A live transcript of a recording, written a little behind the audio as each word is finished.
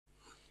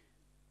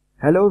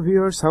Hello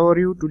viewers, how are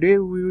you? Today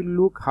we will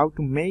look how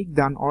to make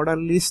the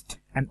unordered list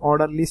and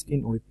order list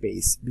in web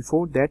page.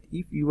 Before that,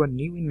 if you are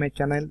new in my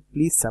channel,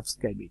 please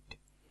subscribe it.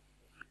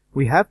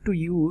 We have to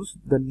use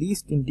the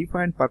list in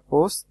different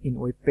purpose in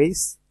web page.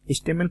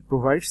 HTML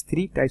provides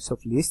three types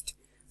of list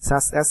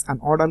such as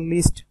unordered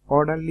list,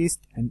 order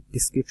list and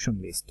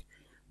description list.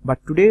 But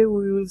today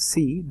we will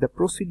see the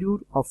procedure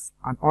of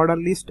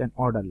unordered list and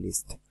order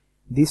list.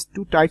 These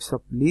two types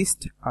of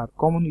list are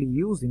commonly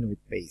used in web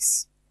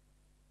page.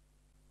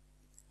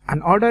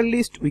 An order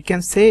list, we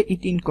can say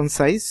it in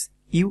concise,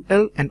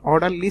 UL, and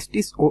order list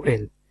is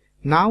OL.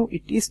 Now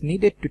it is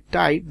needed to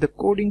type the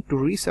coding to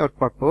reach our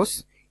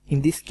purpose.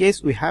 In this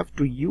case, we have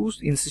to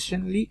use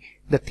essentially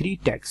the three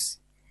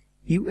tags: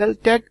 UL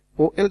tag,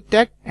 OL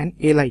tag and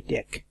LI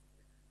tag.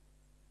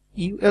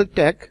 UL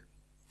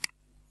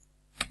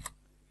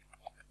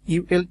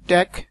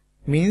tag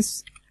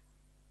means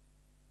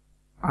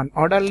an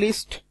order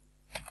list,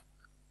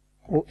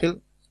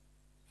 OL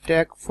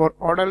tag for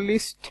order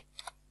list,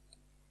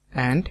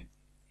 and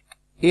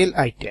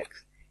LI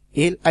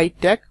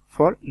tag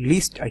for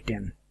list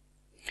item.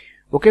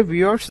 Okay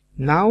viewers,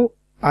 now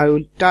I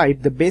will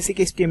type the basic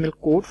HTML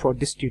code for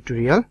this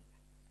tutorial.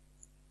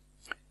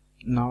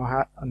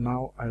 Now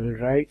I will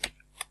write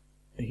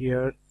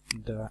here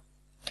the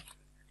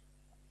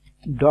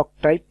doc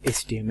type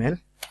HTML,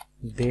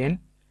 then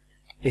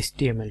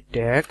HTML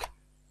tag.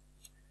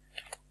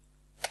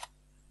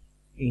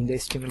 In the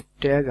HTML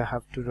tag I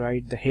have to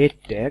write the head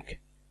tag.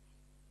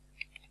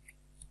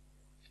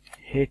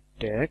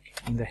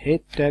 In the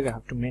head tag I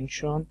have to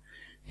mention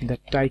the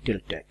title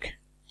tag,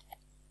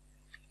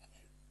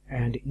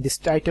 and in this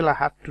title I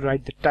have to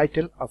write the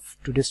title of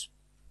today's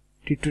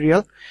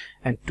tutorial,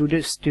 and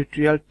today's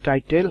tutorial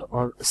title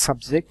or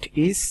subject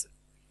is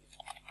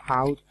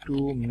how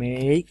to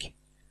make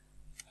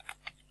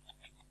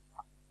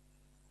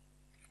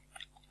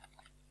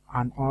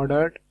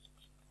unordered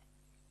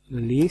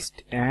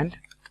list and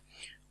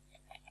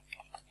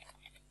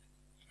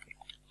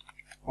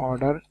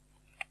order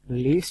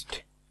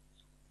list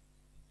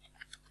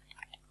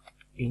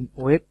in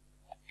web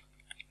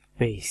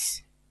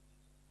page.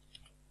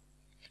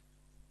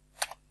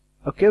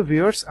 Okay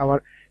viewers,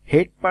 our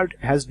head part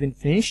has been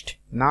finished.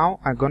 Now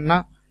I'm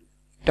gonna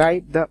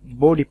type the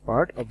body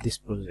part of this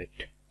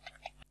project.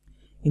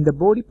 In the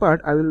body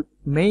part I will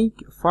make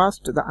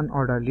first the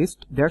unordered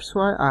list. That's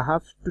why I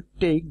have to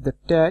take the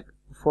tag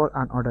for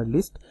unordered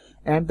list,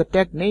 and the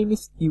tag name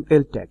is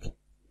UL tag.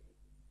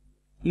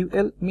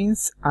 UL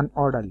means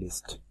unordered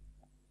list.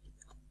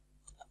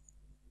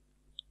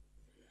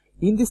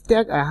 In this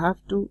tag I have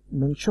to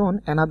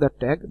mention another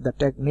tag. The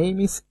tag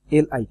name is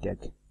LI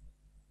tag.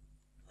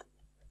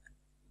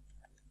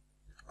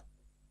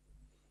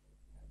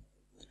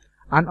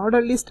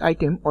 Unordered list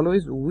item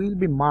always will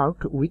be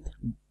marked with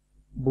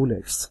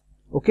bullets.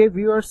 Okay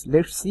viewers,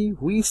 let's see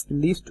which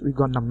list we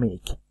gonna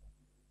make.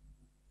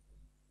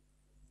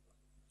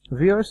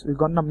 Viewers, we're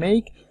gonna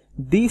make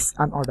this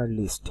unordered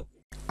list.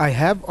 I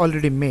have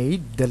already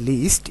made the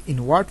list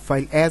in Word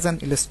file as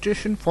an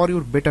illustration for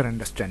your better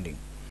understanding.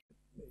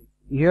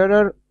 Here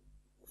are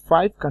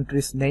 5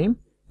 countries name,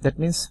 that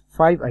means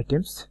 5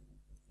 items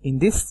in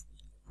this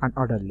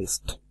unordered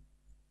list.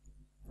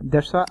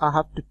 That's why I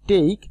have to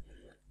take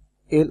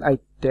LI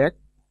tag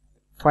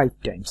 5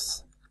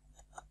 times.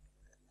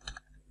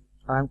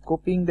 I am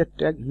copying the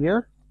tag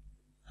here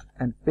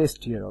and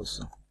paste here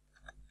also.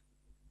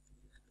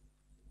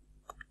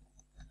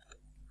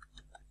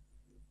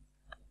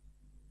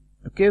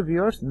 Okay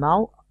viewers,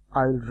 now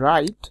I will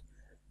write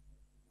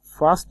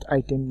first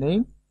item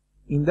name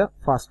in the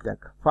first tag.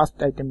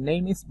 First item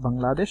name is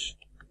Bangladesh.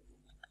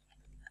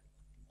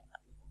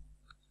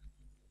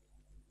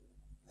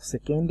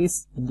 Second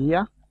is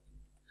India.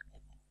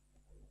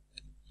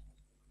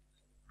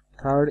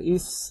 Third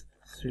is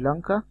Sri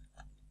Lanka.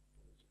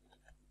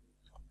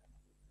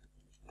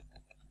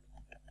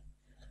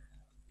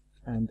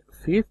 And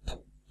fifth,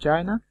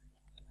 China.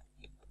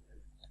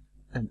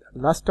 And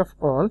last of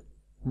all,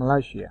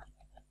 Malaysia.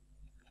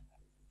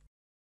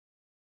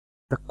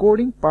 The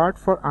coding part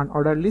for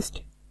unordered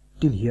list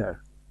till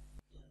here.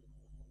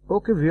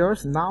 Okay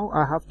viewers, now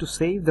I have to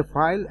save the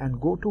file and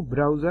go to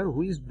browser,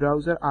 which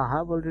browser I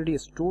have already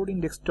stored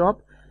in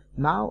desktop.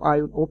 Now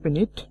I will open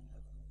it.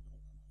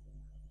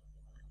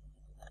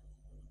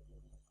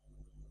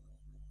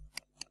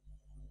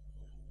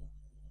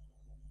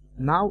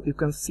 Now you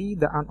can see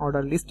the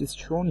unordered list is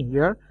shown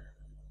here.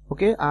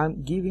 Okay, I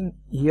am giving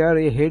here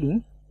a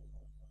heading.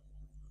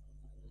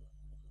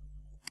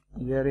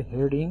 Here a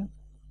heading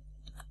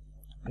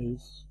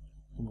is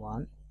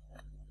 1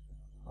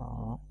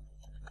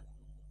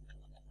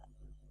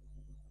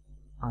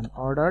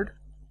 unordered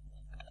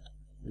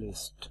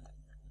list.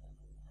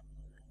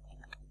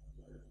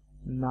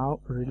 Now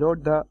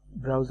reload the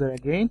browser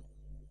again.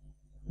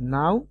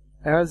 Now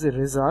as a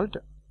result,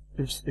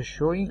 it's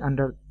showing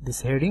under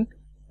this heading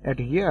at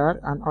here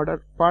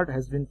unordered part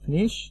has been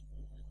finished.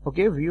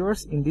 Okay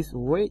viewers, in this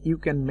way you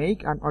can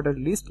make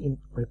unordered list in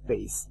web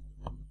page.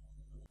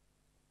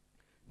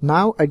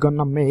 Now I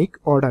gonna make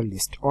order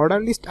list. Order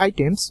list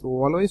items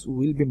always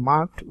will be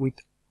marked with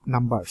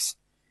numbers.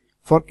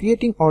 For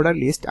creating order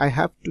list, I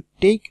have to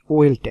take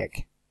OL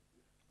tag.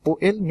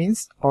 OL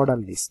means order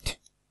list.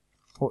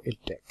 OL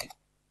tag.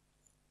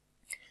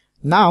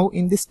 Now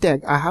in this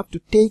tag I have to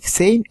take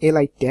same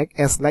li tag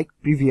as like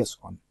previous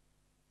one.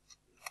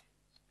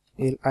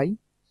 Li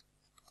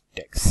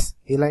tags.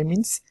 Li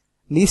means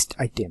list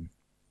item.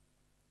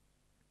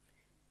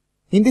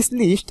 In this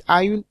list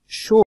I will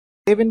show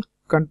 7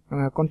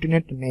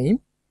 continent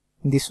name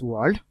in this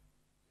world.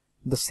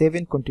 The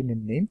 7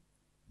 continent name.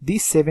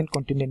 These 7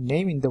 continent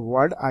name in the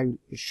world I will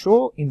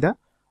show in the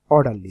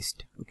order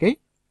list. Okay.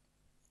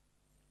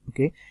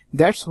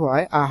 That's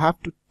why I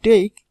have to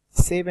take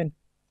 7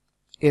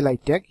 li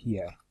tag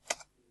here.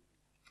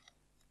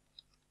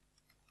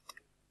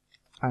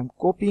 I'm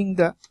copying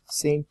the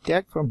same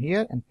tag from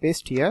here and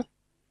paste here.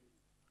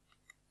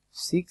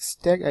 6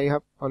 tag I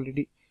have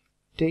already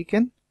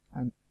taken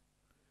and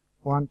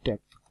 1 tag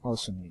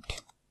also need.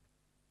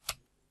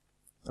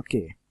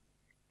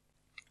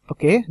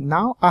 Okay,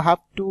 now I have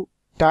to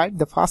type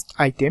the first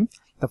item.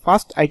 The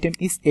first item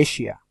is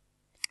Asia.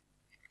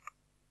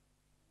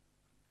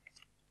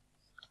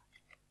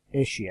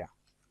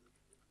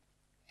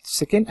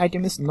 Second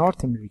item is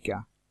North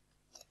America.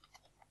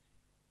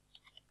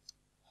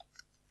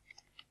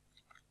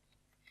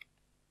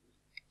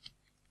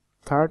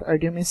 Third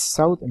item is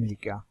South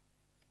America.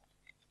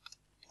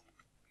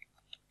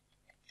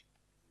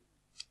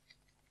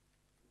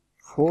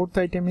 Fourth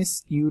item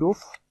is Europe.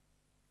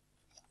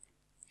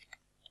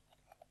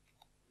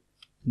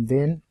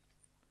 Then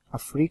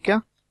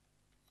Africa.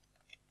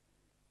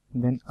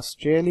 Then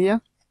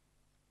Australia.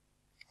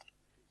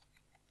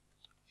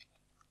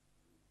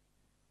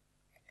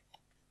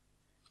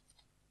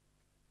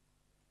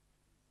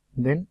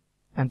 Then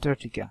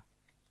Antarctica.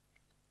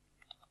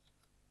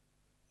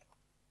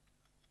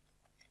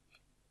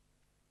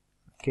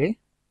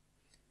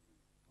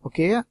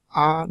 Okay,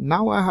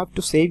 now I have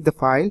to save the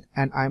file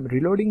and I'm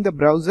reloading the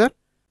browser.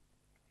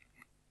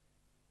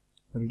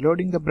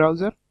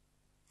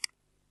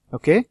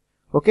 Okay,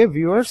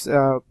 viewers,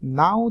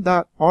 now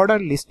the order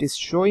list is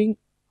showing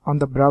on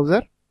the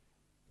browser.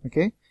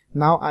 Okay,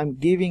 now I'm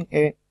giving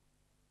a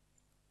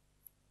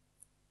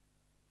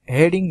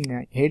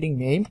heading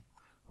name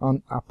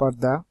on upper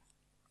the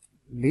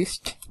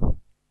list.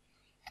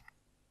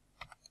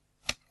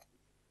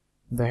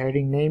 The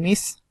heading name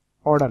is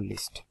order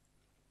list.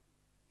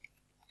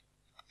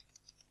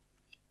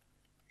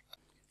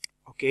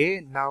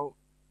 Okay, now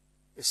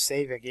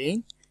save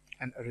again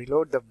and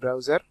reload the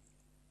browser.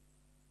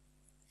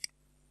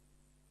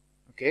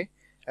 Okay,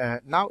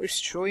 now it's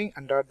showing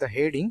under the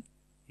heading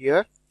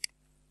here.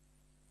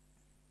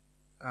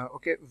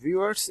 Okay,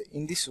 viewers,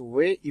 in this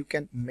way you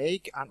can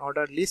make an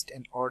order list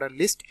and order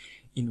list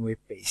in web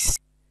page.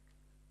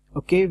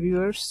 Okay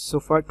viewers,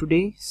 so for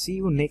today, see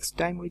you next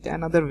time with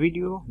another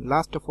video.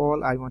 Last of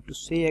all, I want to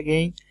say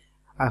again,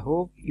 I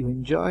hope you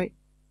enjoy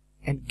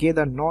and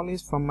gather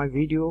knowledge from my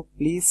video.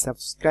 Please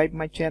subscribe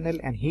my channel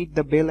and hit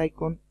the bell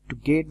icon to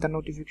get the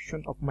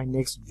notification of my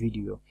next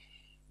video.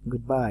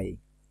 Goodbye.